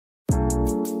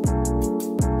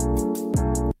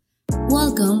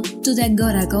Welcome to the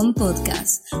Agoracom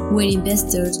podcast, where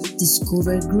investors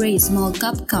discover great small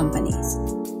cap companies.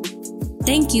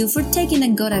 Thank you for taking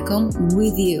Agoracom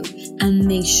with you, and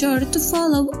make sure to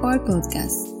follow our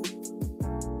podcast.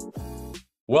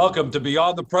 Welcome to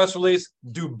Beyond the Press Release,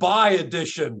 Dubai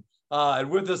edition. And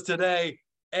with us today,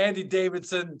 Andy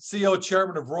Davidson, CEO,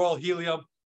 Chairman of Royal Helium.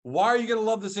 Why are you going to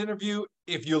love this interview?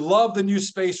 If you love the new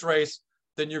space race,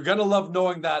 then you're going to love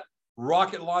knowing that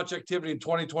rocket launch activity in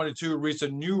 2022 reached a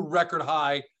new record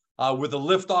high with a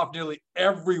liftoff nearly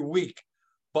every week.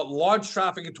 But launch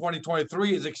traffic in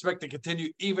 2023 is expected to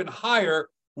continue even higher,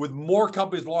 with more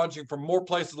companies launching from more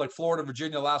places like Florida,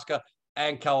 Virginia, Alaska,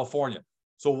 and California.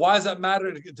 So why does that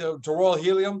matter to Royal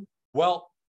Helium? Well,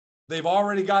 they've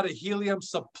already got a helium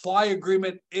supply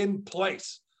agreement in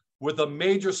place with a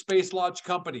major space launch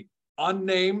company,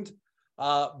 unnamed,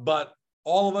 but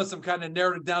all of us have kind of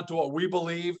narrowed it down to what we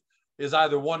believe is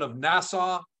either one of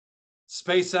NASA,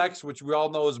 SpaceX, which we all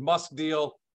know is Musk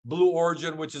deal, Blue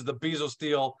Origin, which is the Bezos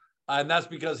deal, and that's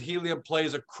because helium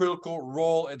plays a critical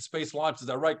role in space launch. Is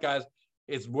that right, guys?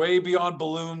 It's way beyond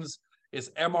balloons. It's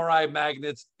MRI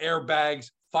magnets, airbags,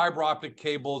 fiber optic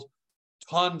cables,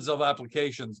 tons of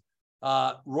applications.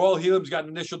 Royal Helium's got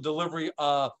an initial delivery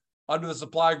under the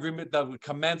supply agreement that would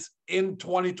commence in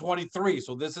 2023.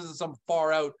 So this isn't some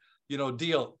far out,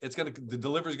 deal. The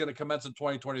delivery is going to commence in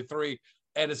 2023,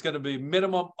 and it's going to be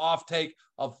minimum offtake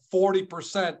of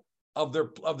 40% of their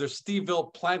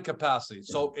Steveville plant capacity.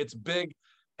 So it's big,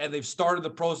 and they've started the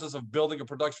process of building a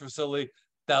production facility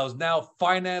that was now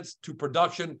financed to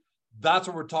production. That's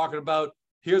what we're talking about.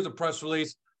 Here's the press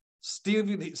release.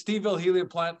 Steveville Helium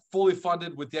Plant fully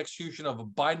funded with the execution of a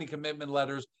binding commitment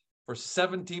letters for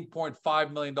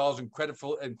 $17.5 million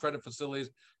in credit facilities.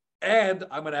 And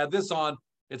I'm going to add this on.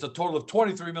 It's a total of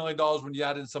 $23 million when you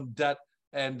add in some debt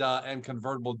and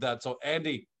convertible debt. So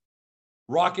Andy,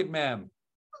 Rocket Man,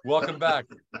 welcome back.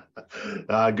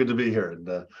 Good to be here.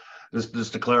 And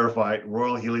just to clarify,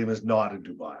 Royal Helium is not in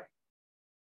Dubai.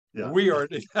 Yeah. We are.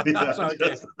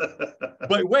 Okay.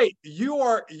 But wait, you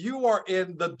are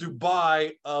in the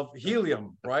Dubai of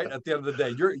helium, right? At the end of the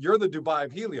day, you're the Dubai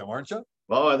of helium, aren't you?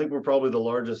 Well, I think we're probably the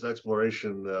largest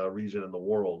exploration region in the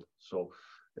world. So,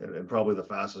 and probably the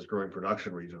fastest growing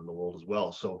production region in the world as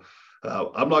well. So,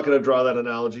 I'm not going to draw that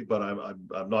analogy, but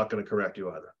I'm not going to correct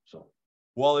you either. So.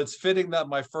 Well, it's fitting that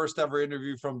my first ever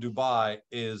interview from Dubai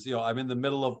is, I'm in the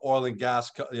middle of oil and gas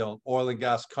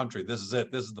country. This is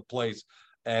it. This is the place.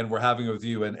 And we're having it with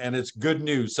you, and it's good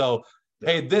news. So,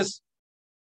 hey,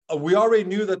 we already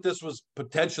knew that this was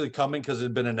potentially coming because it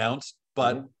had been announced,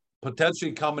 but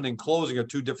potentially coming and closing are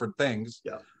two different things.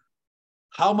 Yeah.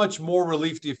 How much more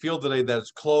relief do you feel today that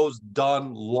it's closed,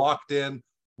 done, locked in?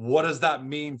 What does that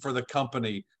mean for the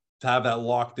company to have that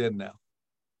locked in now?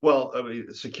 Well, I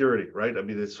mean, security, right? I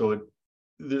mean,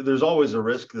 there's always a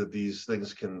risk that these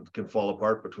things can fall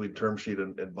apart between term sheet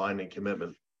and binding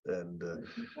commitment. And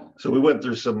so we went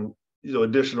through some,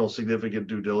 additional significant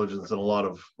due diligence and a lot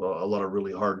of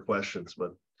really hard questions,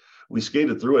 but we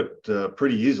skated through it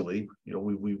pretty easily.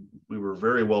 We were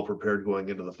very well prepared going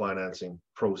into the financing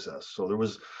process. So there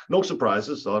was no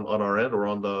surprises on our end or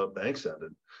on the bank's end.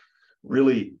 And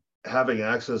really having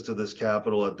access to this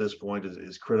capital at this point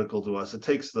is critical to us. It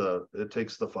takes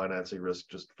the financing risk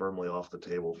just firmly off the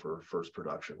table for first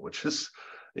production, which is,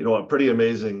 a pretty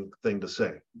amazing thing to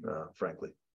say, frankly.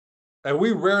 And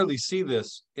we rarely see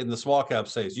this in the small cap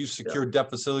space. You secure debt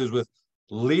facilities with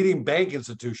leading bank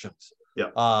institutions.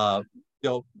 Yeah.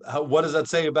 What does that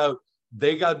say about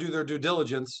they got to do their due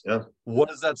diligence? Yeah. What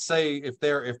does that say if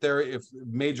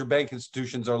major bank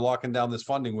institutions are locking down this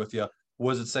funding with you?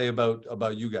 What does it say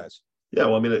about you guys? Yeah,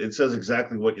 well, I mean, it says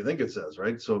exactly what you think it says,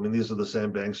 right? So, I mean, these are the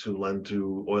same banks who lend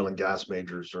to oil and gas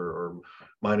majors or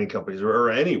mining companies or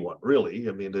anyone, really.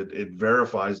 I mean, it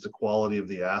verifies the quality of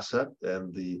the asset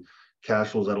and the cash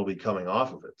flows that'll be coming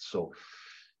off of it. So,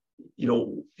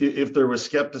 if there was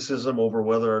skepticism over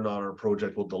whether or not our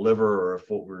project will deliver or if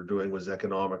what we're doing was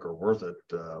economic or worth it,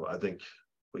 I think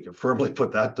we can firmly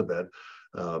put that to bed.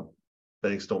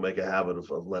 Banks don't make a habit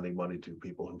of lending money to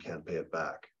people who can't pay it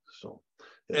back. So,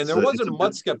 and there wasn't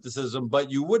much skepticism, but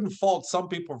you wouldn't fault some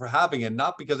people for having it,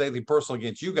 not because anything personal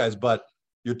against you guys, but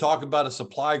you're talking about a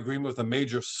supply agreement with a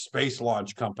major space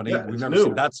launch company. Yeah, We've never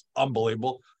seen that's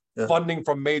unbelievable. Yeah. Funding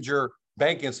from major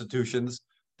bank institutions.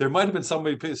 There might have been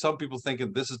some people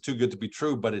thinking this is too good to be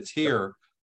true, but it's here,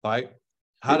 right?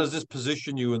 How does this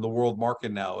position you in the world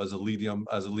market now as a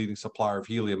leading supplier of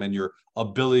helium and your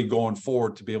ability going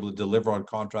forward to be able to deliver on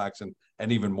contracts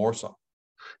and even more so?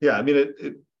 Yeah, I mean,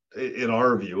 it in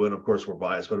our view, and of course we're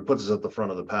biased, but it puts us at the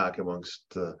front of the pack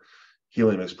amongst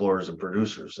helium explorers and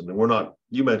producers. I mean, we're not,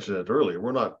 you mentioned it earlier,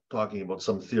 we're not talking about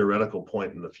some theoretical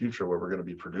point in the future where we're going to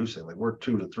be producing. Like, we're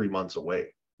 2 to 3 months away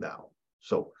now.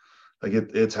 So like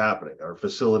it's happening. Our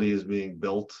facility is being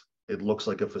built. It looks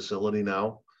like a facility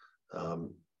now.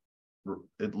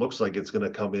 It looks like it's going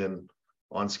to come in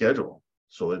on schedule.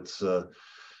 So it's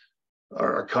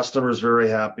our customers very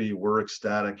happy. We're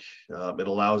ecstatic. It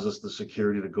allows us the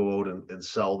security to go out and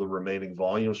sell the remaining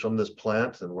volumes from this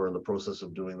plant, and we're in the process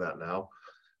of doing that now,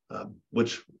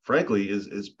 which frankly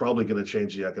is probably going to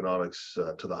change the economics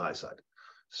to the high side.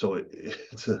 So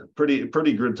it's a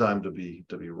pretty good time to be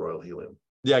Royal Helium.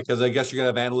 Yeah, because I guess you're gonna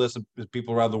have analysts and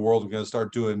people around the world who are gonna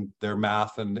start doing their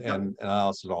math and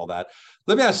analysis and all that.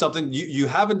 Let me ask something. You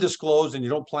haven't disclosed, and you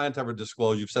don't plan to ever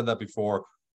disclose, you've said that before,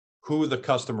 who the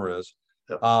customer is.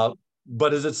 Yep.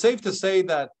 But is it safe to say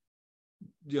that,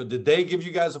 did they give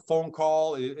you guys a phone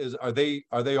call? Are they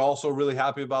also really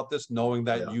happy about this, knowing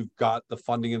that you've got the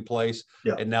funding in place,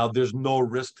 and now there's no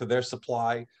risk to their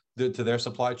supply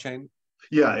chain?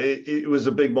 Yeah, it was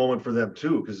a big moment for them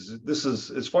too, because this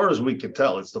is, as far as we can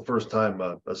tell, it's the first time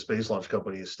a space launch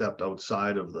company has stepped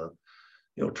outside of the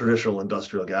traditional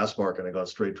industrial gas market and gone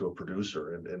straight to a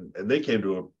producer, and they came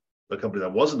to a company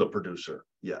that wasn't a producer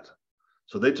yet.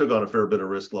 So they took on a fair bit of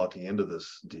risk locking into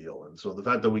this deal. And so the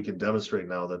fact that we can demonstrate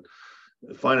now that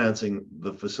financing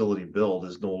the facility build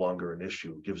is no longer an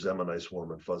issue gives them a nice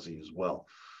warm and fuzzy as well.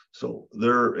 So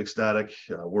they're ecstatic.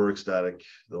 We're ecstatic.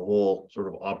 The whole sort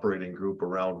of operating group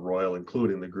around Royal,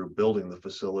 including the group building the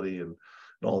facility and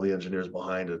all the engineers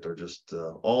behind it, are just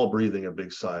all breathing a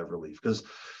big sigh of relief. Because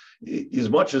as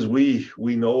much as we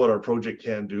know what our project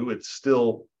can do, it's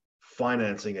still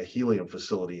financing a helium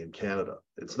facility in Canada.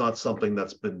 It's not something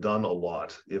that's been done a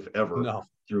lot, if ever,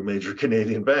 through major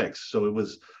Canadian banks. So it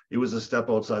was a step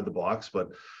outside the box. But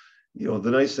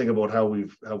the nice thing about how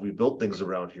we built things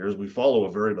around here is we follow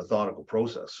a very methodical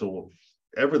process. So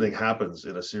everything happens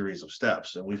in a series of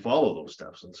steps, and we follow those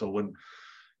steps. And so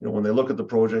when they look at the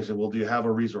project, say, well, do you have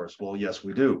a resource? Well, yes,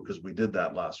 we do, because we did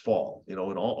that last fall. And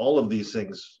all of these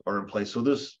things are in place. So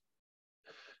this,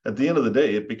 at the end of the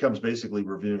day, it becomes basically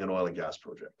reviewing an oil and gas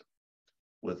project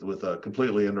with a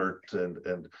completely inert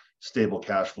and stable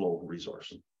cash flow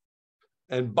resource.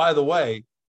 And by the way,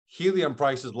 helium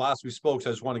prices, last we spoke, so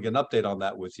I just want to get an update on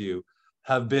that with you,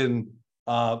 have been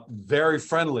very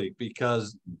friendly,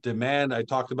 because demand, I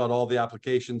talked about all the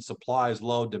applications, supply is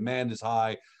low, demand is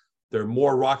high. There are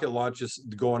more rocket launches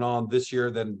going on this year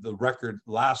than the record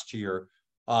last year.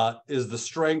 Is the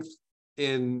strength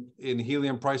in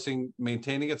helium pricing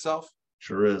maintaining itself?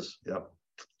 Sure is. Yep,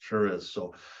 sure is.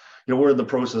 So, we're in the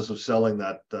process of selling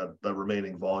that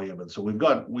remaining volume, and so we've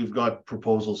got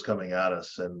proposals coming at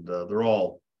us, and they're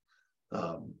all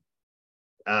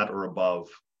at or above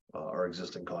our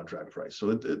existing contract price.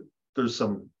 So there's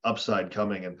some upside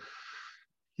coming, and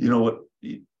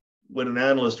when an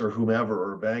analyst or whomever,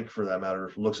 or a bank for that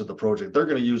matter, looks at the project, they're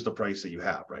going to use the price that you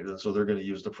have, right? And so they're going to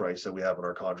use the price that we have in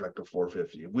our contract of $450.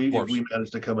 If we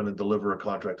manage to come in and deliver a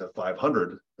contract at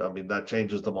 $500, I mean, that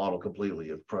changes the model completely.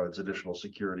 It provides additional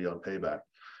security on payback.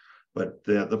 But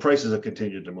the prices have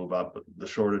continued to move up. But the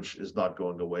shortage is not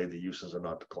going away. The uses are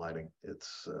not declining.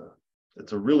 It's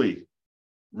a really,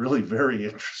 really very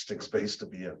interesting space to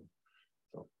be in.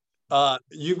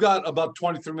 You've got about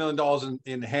 $23 million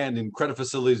in hand in credit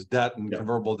facilities, debt, and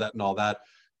convertible debt and all that.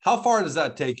 How far does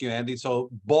that take you, Andy? So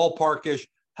ballparkish,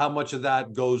 how much of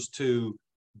that goes to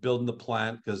building the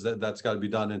plant, because that's got to be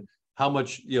done, and how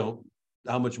much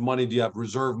money do you have,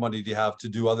 reserve money do you have to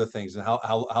do other things, and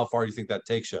how far do you think that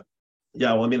takes you?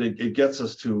 Yeah, well, I mean, it gets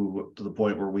us to the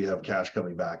point where we have cash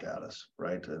coming back at us,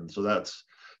 right? And so that's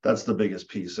the biggest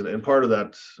piece. And part of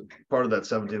that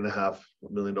 $17.5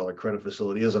 million credit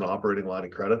facility is an operating line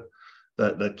of credit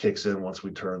that kicks in once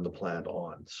we turn the plant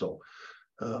on. So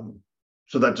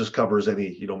that just covers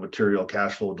any material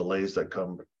cash flow delays that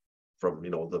come from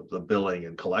the billing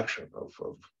and collection of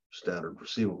standard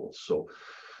receivables. So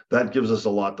that gives us a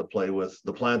lot to play with.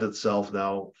 The plant itself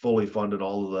now fully funded,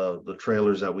 all of the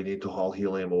trailers that we need to haul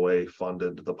helium away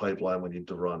funded, the pipeline we need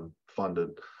to run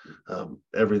funded.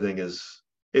 Everything is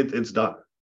it's done.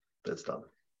 It's done.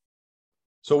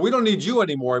 So we don't need you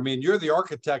anymore. I mean, you're the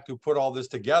architect who put all this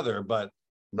together, but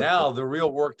now the real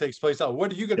work takes place. Now,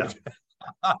 what are you going to do?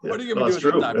 What are you going to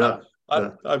do at that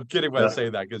time? I'm kidding when I say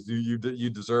that, because you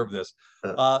deserve this.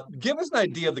 Give us an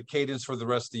idea of the cadence for the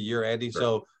rest of the year, Andy. Sure.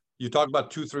 So you talk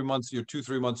about 2-3 months. You're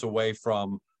 2-3 months away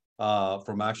from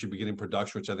actually beginning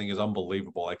production, which I think is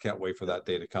unbelievable. I can't wait for that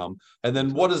day to come. And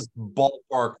then what does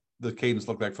ballpark the cadence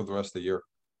look like for the rest of the year?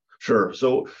 Sure.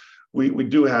 So we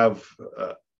do have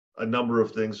a number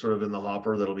of things sort of in the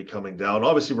hopper that'll be coming down.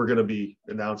 Obviously, we're going to be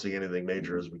announcing anything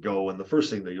major as we go. And the first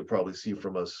thing that you'll probably see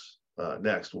from us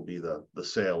next will be the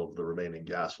sale of the remaining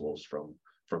gas flows from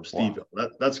Steveville. Wow.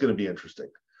 That's going to be interesting.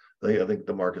 I think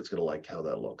the market's going to like how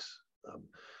that looks.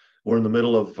 We're in the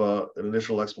middle of an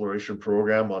initial exploration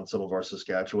program on some of our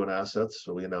Saskatchewan assets.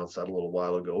 So we announced that a little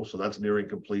while ago. So that's nearing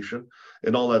completion.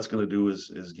 And all that's going to do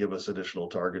is give us additional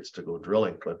targets to go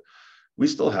drilling. But we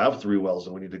still have 3 wells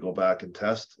that we need to go back and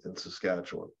test in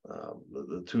Saskatchewan.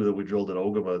 The 2 that we drilled at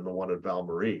Ogama and the 1 at Val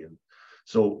Marie. And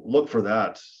so look for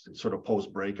that sort of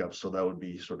post breakup. So that would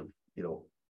be sort of,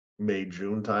 May,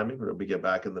 June timing where we get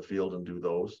back in the field and do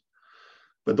those.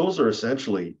 But those are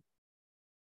essentially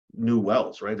new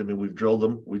wells, right? I mean, we've drilled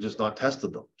them, we just not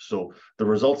tested them. So the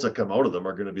results that come out of them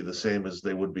are going to be the same as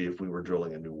they would be if we were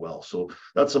drilling a new well. So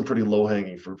that's some pretty low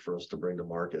hanging fruit for us to bring to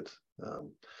market.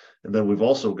 And then we've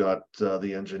also got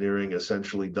the engineering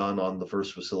essentially done on the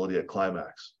first facility at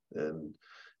Climax. And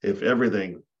if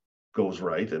everything goes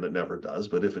right, and it never does,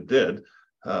 but if it did,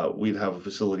 we'd have a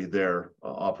facility there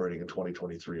operating in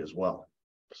 2023 as well.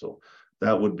 So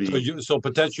that would be so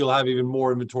potentially you'll have even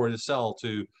more inventory to sell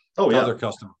to other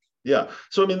customers. Yeah.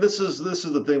 So I mean, this is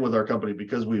the thing with our company,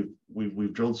 because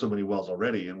we've drilled so many wells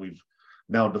already, and we've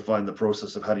now defined the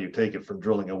process of how do you take it from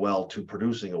drilling a well to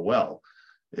producing a well.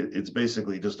 It's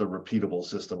basically just a repeatable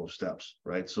system of steps,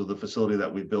 right? So the facility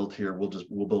that we built here,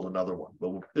 we'll build another one,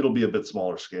 but it'll be a bit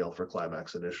smaller scale for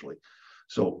Climax initially.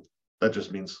 So that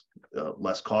just means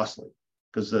less costly,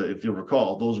 because if you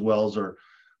recall, those wells are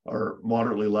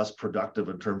moderately less productive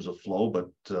in terms of flow, but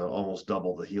almost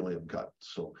double the helium cut.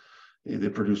 So they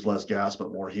produce less gas,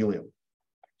 but more helium.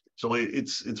 So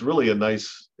it's really a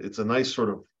nice sort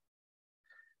of,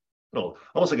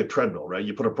 almost like a treadmill, right?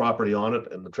 You put a property on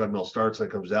it and the treadmill starts and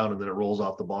it comes down and then it rolls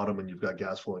off the bottom and you've got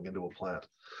gas flowing into a plant.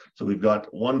 So we've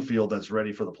got one field that's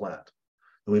ready for the plant.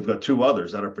 And we've got 2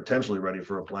 others that are potentially ready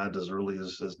for a plant as early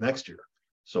as next year.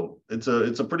 So it's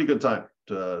a pretty good time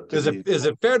is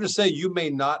it fair to say you may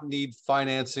not need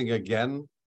financing again,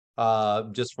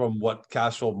 just from what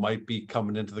cash flow might be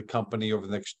coming into the company over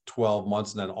the next 12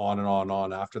 months and then on and on and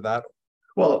on after that?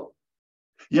 Well,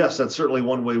 yes, that's certainly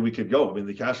one way we could go. I mean,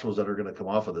 the cash flows that are going to come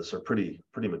off of this are pretty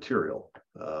material,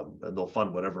 and they'll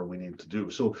fund whatever we need to do.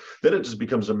 So then it just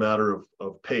becomes a matter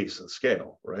of pace and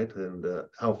scale, right? And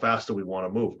how fast do we want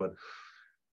to move? But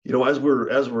as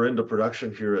we're into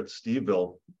production here at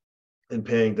Steveville and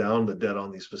paying down the debt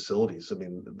on these facilities, I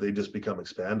mean, they just become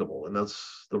expandable, and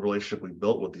that's the relationship we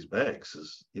built with these banks.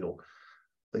 Is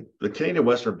like the Canadian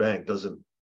Western Bank doesn't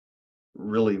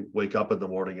really wake up in the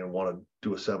morning and want to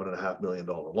do a $7.5 million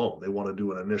loan. They want to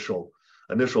do an initial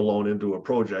loan into a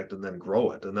project and then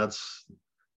grow it, and that's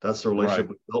the relationship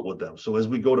we built with them. So as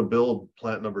we go to build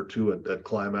plant number 2 at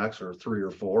Climax, or 3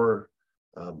 or 4,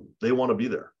 they want to be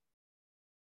there.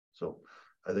 So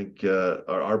I think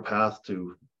our path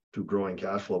to growing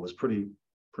cash flow was pretty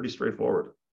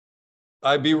straightforward.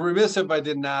 I'd be remiss if I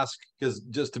didn't ask, because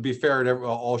just to be fair to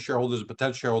all shareholders and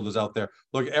potential shareholders out there,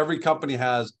 look, every company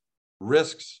has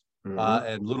risks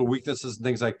and little weaknesses and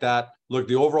things like that. Look,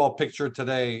 the overall picture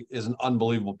today is an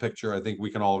unbelievable picture. I think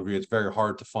we can all agree it's very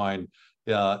hard to find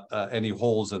any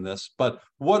holes in this. But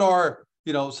what are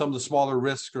some of the smaller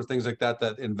risks or things like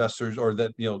that investors, or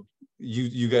that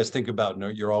you guys think about,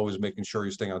 and you're always making sure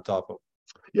you're staying on top of?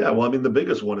 Yeah, well, I mean, the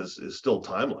biggest one is still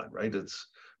timeline, right? It's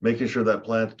making sure that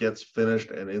plant gets finished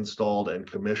and installed and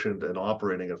commissioned and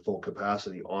operating at full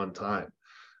capacity on time.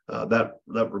 That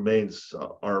remains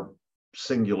our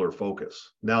singular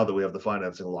focus. Now that we have the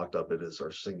financing locked up, it is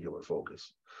our singular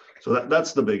focus. So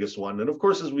that's the biggest one. And of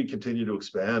course, as we continue to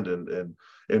expand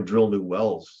and drill new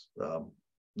wells,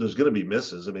 there's going to be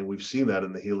misses. I mean, we've seen that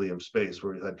in the helium space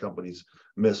where we've had companies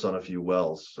miss on a few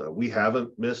wells. We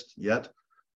haven't missed yet.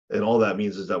 And all that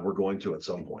means is that we're going to at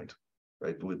some point,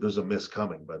 right? There's a miss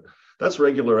coming, but that's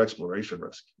regular exploration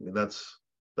risk. I mean, that's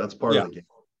part of the game.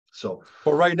 So,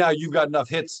 but right now you've got enough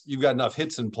hits. You've got enough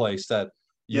hits in place that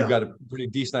you've got a pretty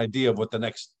decent idea of what the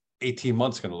next 18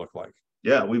 months is going to look like.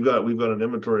 Yeah, we've got an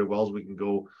inventory of wells we can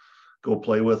go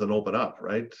play with and open up,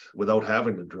 right, without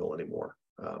having to drill anymore.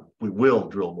 We will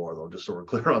drill more though, just so we're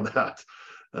clear on that.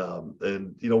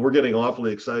 And we're getting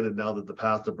awfully excited now that the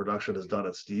path to production is done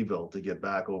at Steveville to get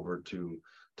back over to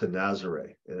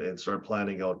Nazare and start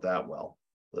planning out that well,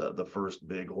 the first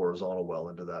big horizontal well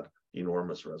into that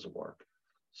enormous reservoir.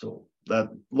 So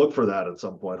look for that at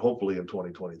some point, hopefully in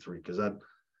 2023, because that's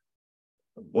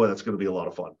going to be a lot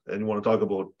of fun. And you want to talk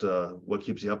about what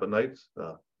keeps you up at night?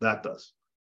 That does,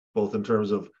 both in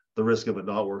terms of the risk of it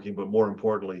not working, but more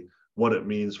importantly, what it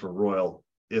means for Royal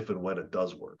if and when it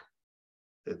does work.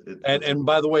 And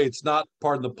by the way, it's not,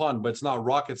 pardon the pun, but it's not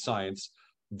rocket science.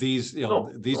 These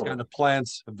kind of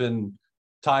plants have been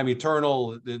time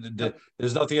eternal.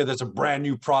 There's nothing that's a brand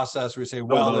new process where you say,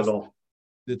 well,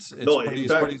 it's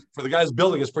pretty, for the guys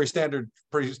building, it's pretty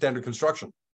standard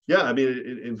construction. Yeah, I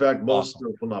mean, in fact,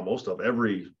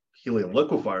 every helium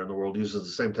liquefier in the world uses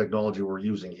the same technology we're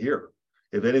using here.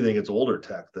 If anything, it's older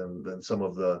tech than some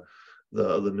of the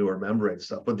newer membrane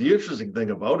stuff. But the interesting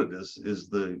thing about it is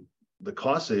the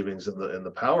cost savings and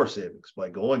the power savings by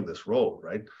going this road,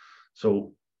 right?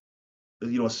 So,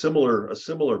 a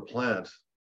similar plant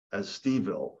as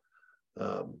Steveville,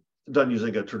 done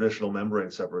using a traditional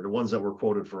membrane separator, the ones that were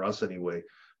quoted for us anyway,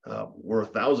 were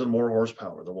 1,000 more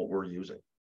horsepower than what we're using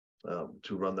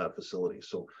to run that facility.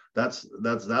 So that's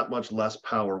that much less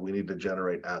power we need to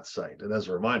generate at site. And as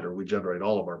a reminder, we generate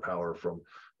all of our power from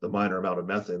the minor amount of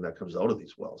methane that comes out of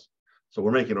these wells. So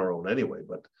we're making our own anyway.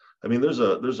 But I mean, there's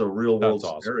a real world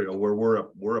scenario where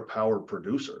we're a power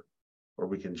producer, where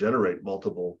we can generate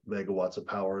multiple megawatts of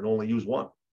power and only use one.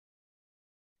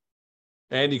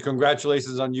 Andy,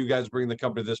 congratulations on you guys bringing the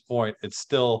company to this point. It's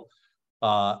still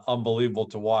unbelievable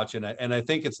to watch, and I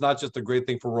think it's not just a great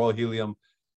thing for Royal Helium.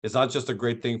 It's not just a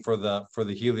great thing for the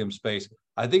helium space.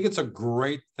 I think it's a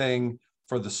great thing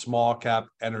for the small cap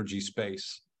energy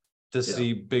space to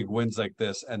see big wins like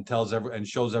this, and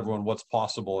shows everyone what's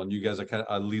possible. And you guys are kind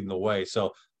of leading the way.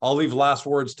 So I'll leave last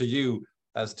words to you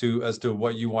as to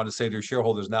what you want to say to your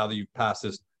shareholders now that you've passed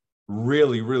this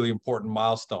really, really important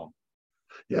milestone.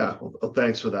 Yeah, well,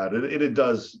 thanks for that. It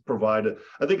does provide.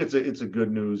 I think it's a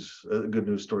good news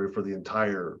story for the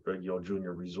entire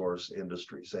junior resource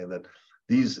industry, saying that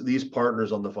these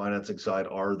partners on the financing side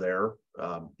are there.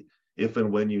 If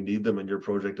and when you need them and your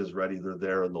project is ready, they're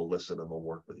there and they'll listen and they'll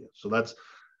work with you. So that's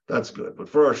good. But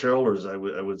for our shareholders, I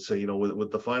would say,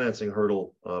 with the financing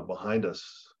hurdle behind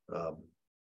us,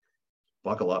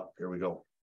 buckle up. Here we go.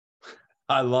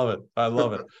 I love it.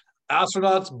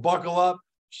 Astronauts, buckle up.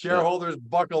 Shareholders,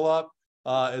 buckle up.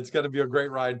 It's going to be a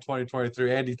great ride in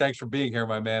 2023. Andy, thanks for being here,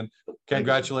 my man.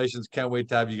 Congratulations. Can't wait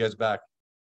to have you guys back.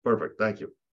 Perfect. Thank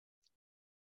you.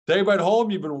 To anybody at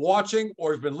home, you've been watching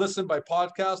or you've been listening by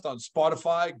podcast on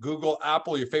Spotify, Google,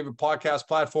 Apple, your favorite podcast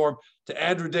platform. To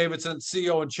Andrew Davidson,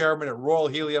 CEO and Chairman at Royal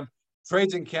Helium,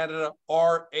 trades in Canada,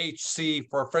 RHC.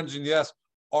 For our friends in the US,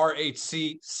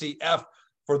 RHCCF.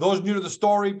 For those new to the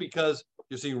story, because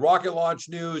you're seeing rocket launch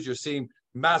news, you're seeing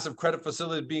massive credit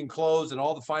facilities being closed and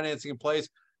all the financing in place,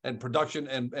 and production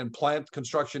and plant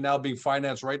construction now being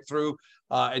financed right through,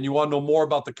 and you want to know more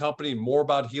about the company, more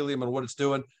about helium and what it's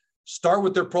doing, start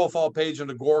with their profile page on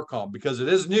Agoracom, because it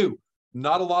is new.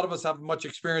 Not a lot of us have much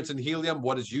experience in helium,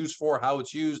 what it's used for, how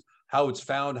it's used, how it's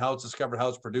found, how it's discovered, how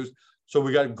it's produced. So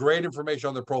we got great information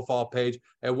on their profile page.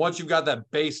 And once you've got that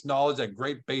base knowledge, that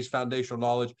great base foundational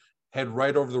knowledge, head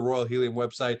right over to the Royal Helium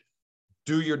website.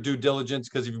 Do your due diligence,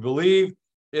 because if you believe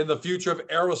in the future of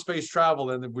aerospace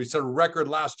travel, and we set a record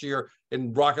last year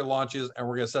in rocket launches, and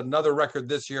we're going to set another record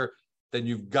this year, then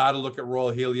you've got to look at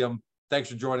Royal Helium. Thanks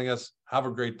for joining us. Have a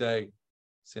great day.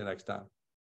 See you next time.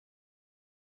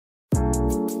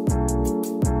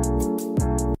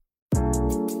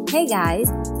 Hey guys,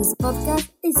 this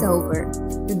podcast is over.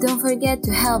 But don't forget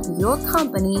to help your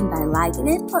company by liking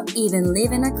it or even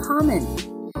leaving a comment.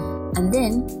 And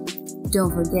then,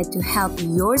 don't forget to help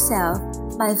yourself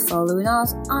by following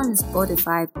us on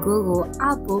Spotify, Google,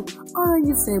 Apple, or on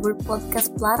your favorite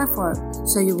podcast platform,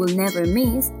 so you will never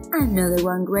miss another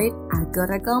one great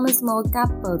Agoracom Small Cap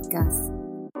podcast.